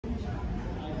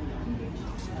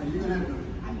You're gonna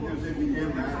take your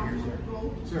camera out of here,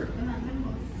 sir.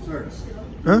 Sir.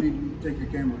 Huh? You need to take your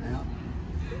camera out.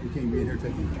 You can't be in here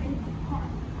taking your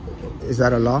camera. Is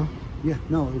that a law? Yeah,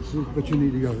 no, but you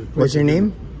need to go. What's your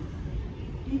name?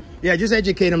 Yeah, just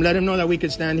educate him. Let him know that we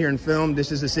could stand here and film.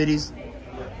 This is the city's.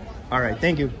 All right,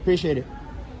 thank you. Appreciate it.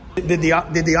 Did the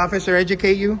officer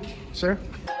educate you, sir?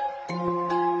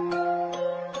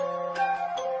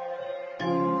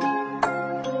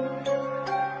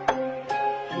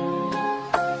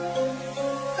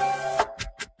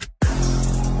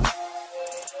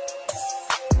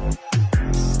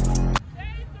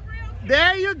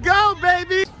 There you go,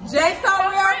 baby. Jay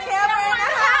Surreal Cameron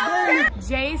in the house.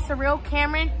 Jay Surreal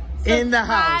Cameron In the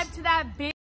house. Subscribe to that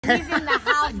bitch. He's in the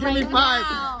house Give right me 5.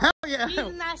 now. Hell yeah. He's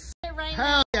in that shit right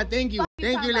Hell now. yeah. Thank you.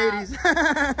 Thank you, talking ladies.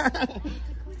 Nice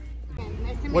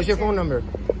to What's meet your you. phone number?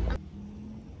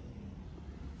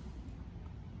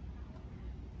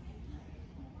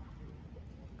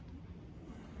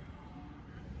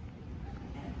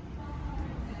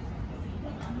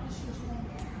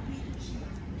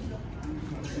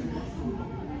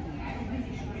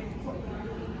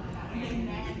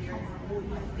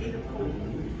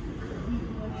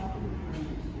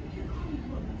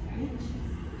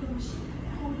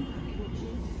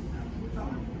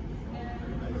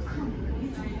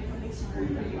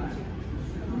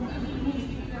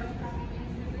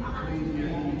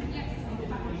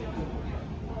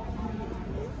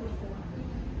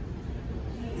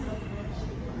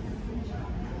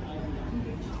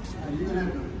 You're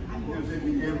gonna take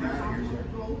your camera out of here,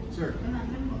 sir.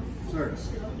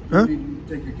 Huh? You need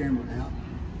to take your camera out.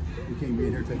 You can't be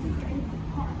in here taking your camera.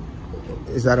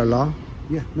 Is that a law?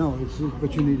 Yeah, no,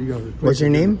 but you need to go. What's your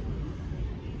name?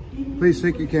 Please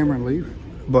take your camera and leave.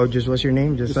 Well, just what's your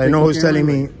name? Just I take know the who's camera telling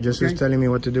me. away, Just okay? who's telling me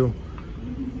what to do.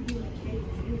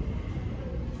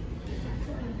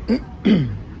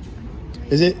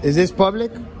 Is this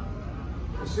public?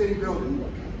 The city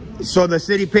building. So the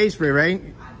city pays for it, right?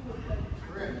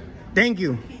 Thank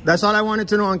you. That's all I wanted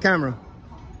to know on camera.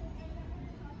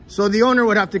 So the owner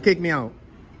would have to kick me out.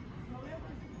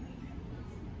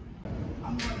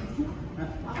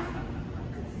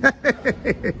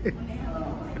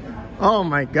 Oh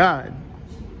my God.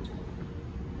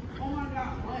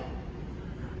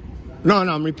 No,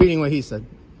 I'm repeating what he said.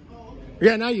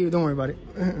 Yeah, not you. Don't worry about it.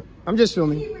 I'm just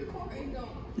filming.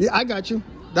 Yeah, I got you.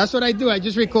 That's what I do. I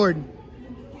just record.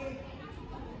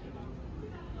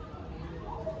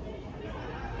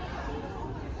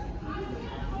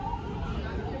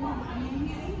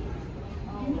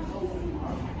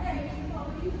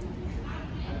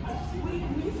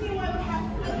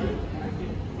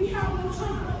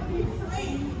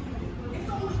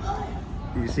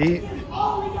 You see?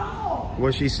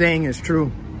 What she's saying is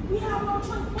true. We have no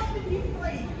choice but to be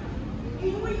afraid.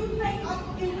 And when you think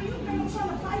I'm trying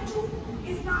to fight you,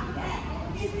 it's not that.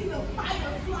 It's either fight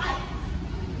or flight.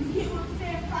 You get what I'm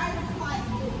saying? Fight or flight.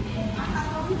 I have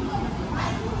no reason to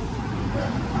fight.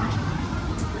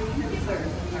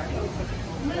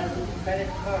 Credit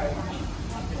card.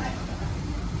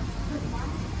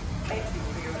 Thank you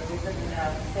for your visit.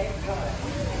 Safe card.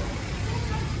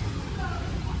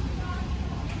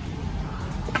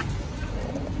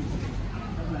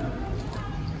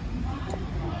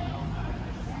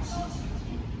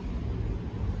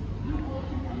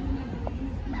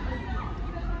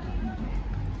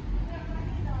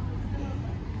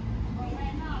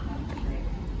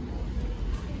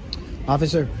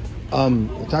 Officer,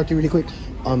 talk to you really quick.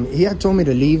 He had told me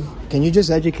to leave. Can you just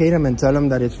educate him and tell him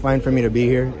that it's fine for me to be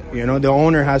here? You know, the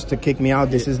owner has to kick me out.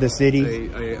 This is the city.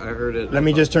 I heard it. Let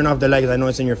me just turn off the light because I know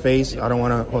it's in your face. I don't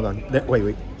want to. Hold on.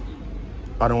 Wait.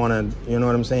 I don't want to. You know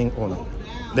what I'm saying? Hold on.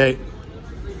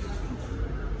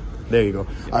 There you go.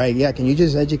 All right, yeah. Can you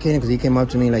just educate him because he came up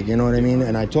to me like, you know what I mean?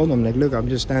 And I told him like, look, I'm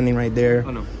just standing right there.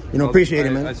 Oh, no. You know, appreciate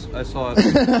it, man. I saw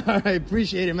it. All right,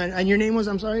 appreciate it, man. And your name was?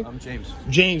 I'm sorry. I'm James.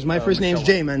 James. My first name's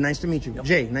Jay, man. Nice to meet you. Yep.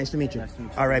 Jay, nice to meet you. Nice to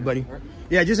meet you. All right, buddy.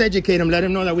 Yeah, just educate him. Let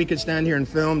him know that we could stand here and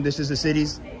film. This is the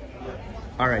city's.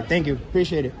 All right, thank you.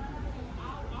 Appreciate it.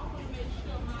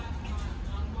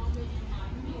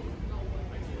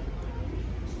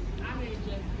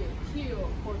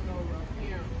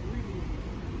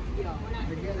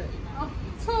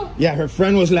 Yeah, her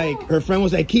friend was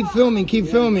like, keep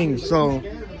filming. So,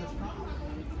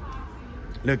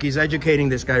 look, he's educating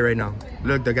this guy right now.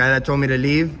 Look, the guy that told me to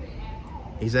leave,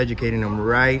 he's educating him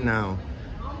right now.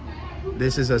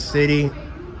 This is a city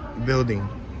building,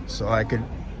 so I could,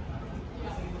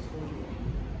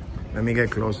 let me get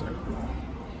closer.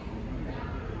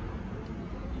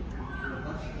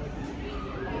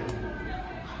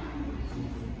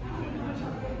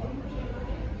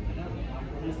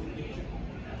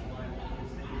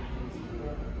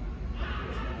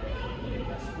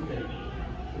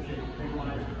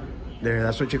 There,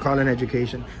 that's what you call an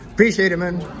education. Appreciate it,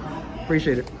 man.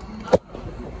 Appreciate it.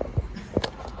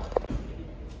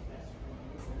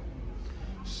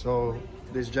 So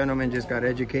this gentleman just got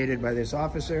educated by this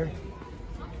officer.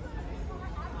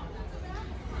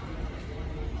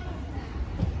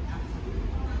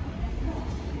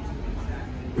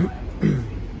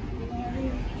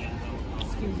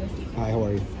 Hi, how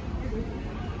are you?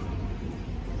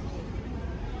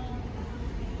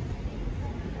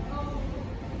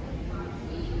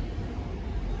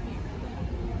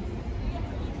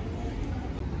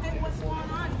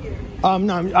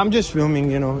 No, I'm just filming,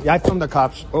 you know. I filmed the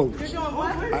cops. Oh, You're doing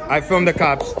what? I filmed the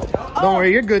cops. Don't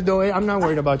worry, you're good though. I'm not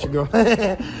worried about you, girl. So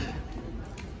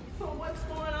what's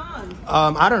going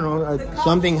on? I don't know.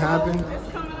 Something happened.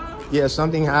 It's coming on? Yeah,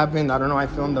 something happened. I don't know. I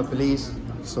filmed the police,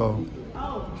 so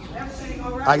Oh, everything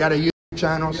all right? I got a YouTube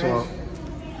channel, so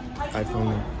I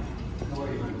filmed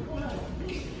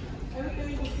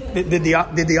it. Did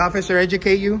the officer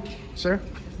educate you, sir?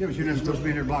 Yeah, but you're not supposed to be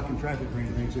in there blocking traffic or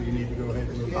anything, so you need to go ahead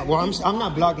and go. Well, I'm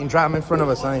not blocking traffic. I'm in front of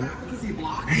a sign.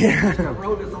 The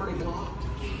road is already blocked.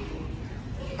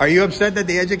 Are you upset that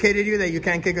they educated you that you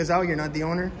can't kick us out? You're not the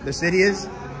owner. The city is.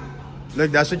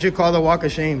 Look, that's what you call the walk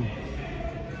of shame.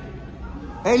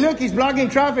 Hey, look, he's blocking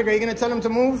traffic. Are you gonna tell him to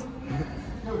move?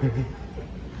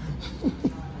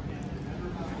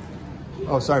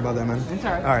 Oh, sorry about that, man. It's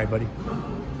all right. All right, buddy.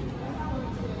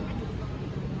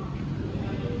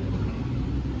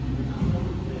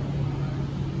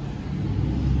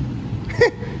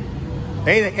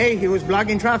 Hey, he was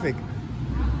blocking traffic.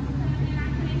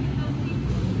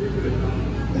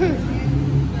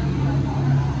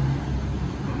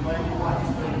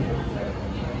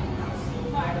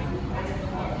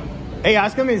 Hey,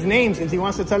 ask him his name since he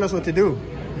wants to tell us what to do.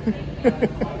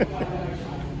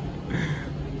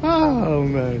 Oh,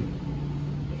 man.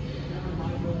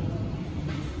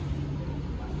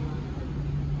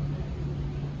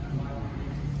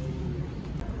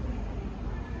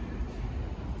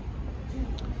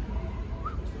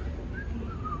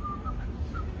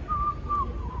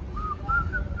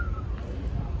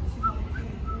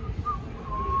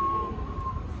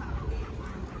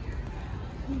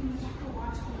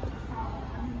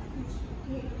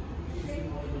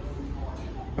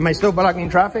 Am I still blocking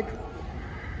traffic?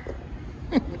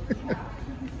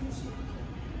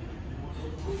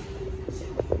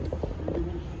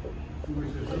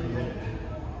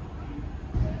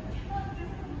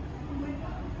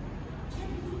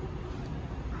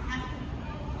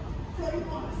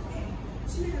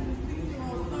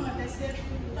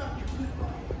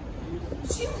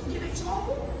 She don't get in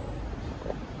trouble.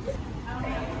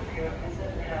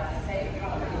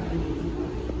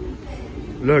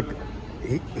 Look,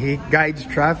 he guides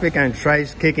traffic and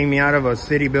tries kicking me out of a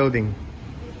city building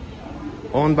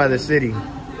owned by the city.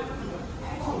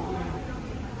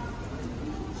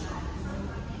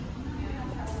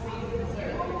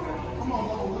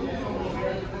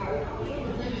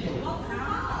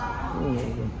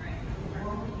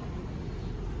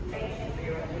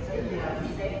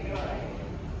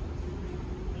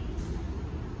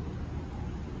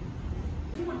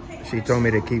 She told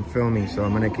me to keep filming, so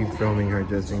I'm gonna keep filming her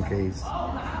just in case. But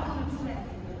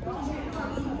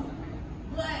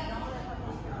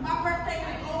my birthday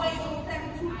is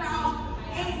 08/07/2000.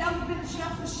 Ain't never been to jail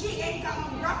for shit. Ain't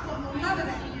got no record, no none of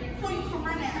that. So you can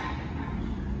run that.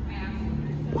 I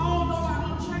don't know about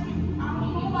no checking. I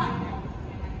don't know about that.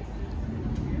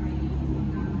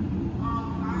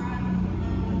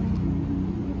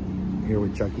 Here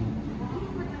with Chucky.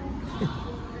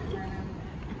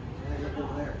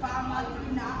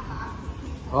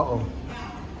 51395. Uh-oh.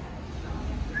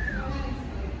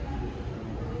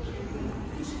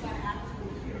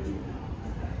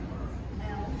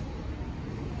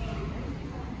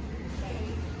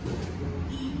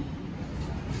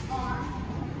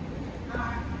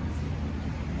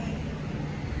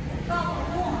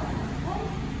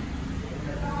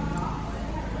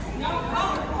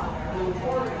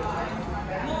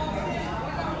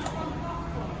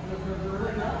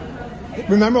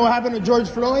 Remember what happened to George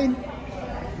Floyd?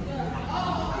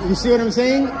 You see what I'm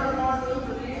saying?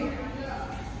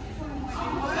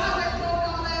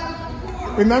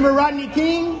 Remember Rodney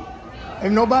King?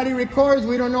 If nobody records,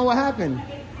 we don't know what happened.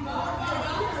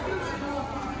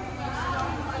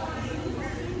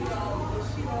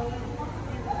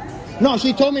 No,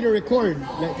 she told me to record.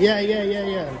 Yeah.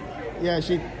 Yeah,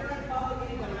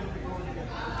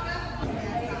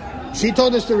 she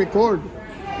told us to record.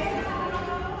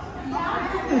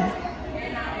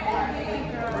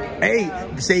 Hey,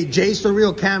 say Jay's the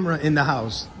real camera in the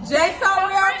house. Jay's the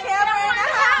real camera in the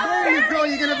house. There you go.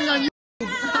 You're gonna be on YouTube.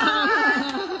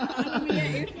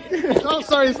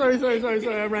 sorry.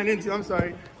 I ran into you. I'm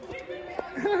sorry.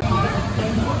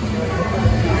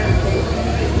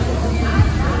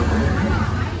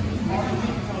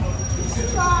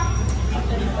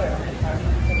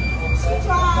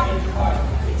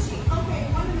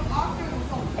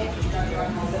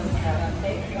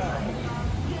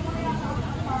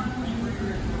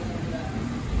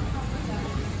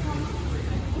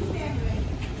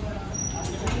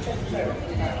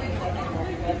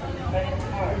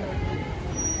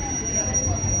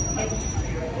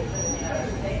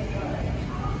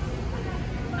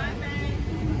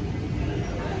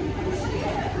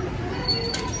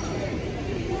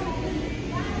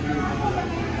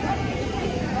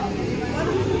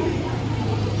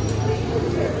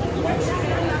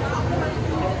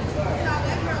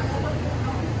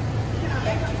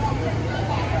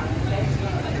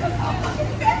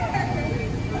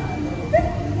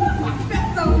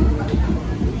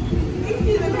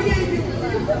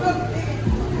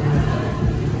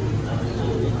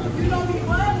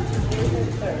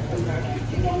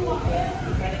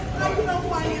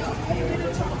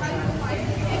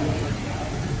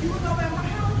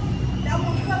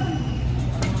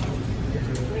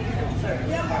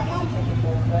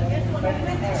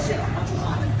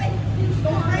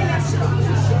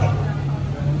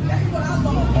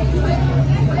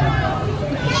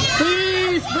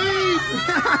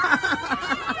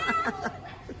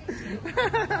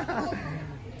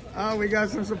 Oh, we got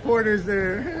some supporters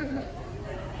there.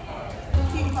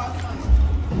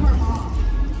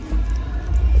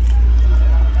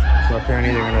 So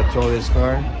apparently they're gonna tow this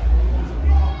car.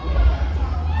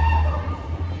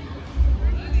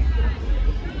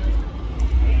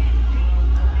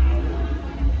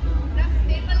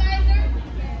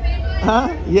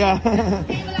 Huh? Yeah.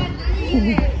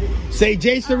 Say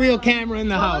Jay's Surreal Camera in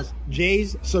the house.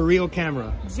 Jay's Surreal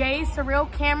Camera. Jay's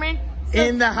Surreal Cameron.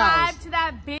 In the house. Subscribe to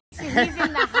that bitch. He's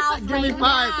in the house. Give me 5.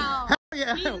 Now. Hell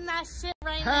yeah. He's in that shit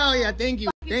right now. Hell yeah. Thank you.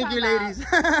 Thank you, ladies.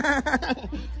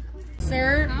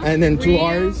 Sir. And then 2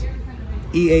 R's.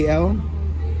 EAL.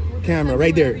 Camera.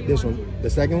 Right there. This one. The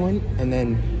second one. And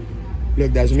then,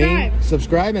 look, that's me.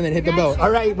 Subscribe and then hit the bell.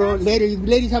 All right, bro.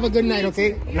 Ladies, have a good night,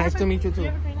 okay? Nice to meet you,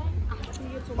 too.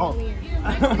 Oh.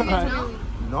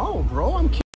 No, bro. I'm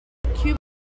cute.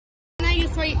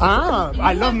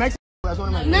 I love Mexico. That's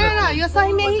one of my No. Yo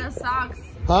soy Mexican.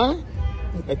 Huh?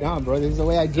 Nah, bro. This is the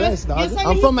way I dress, dog.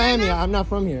 I'm from Miami. I'm not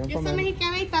from here. I'm Yo from soy Miami.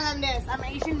 Mexicana y tailandés. I'm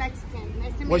Asian Mexican.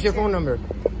 Nice to meet What's your you. phone number?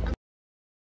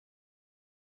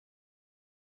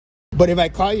 But if I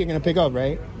call you, you're going to pick up,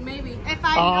 right? Maybe. If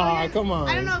I come on.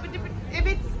 I don't know if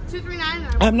it's 239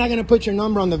 or... I'm not going to put your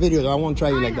number on the video, though. I won't try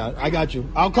you like that. I got you.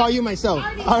 I'll call you myself.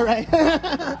 All right.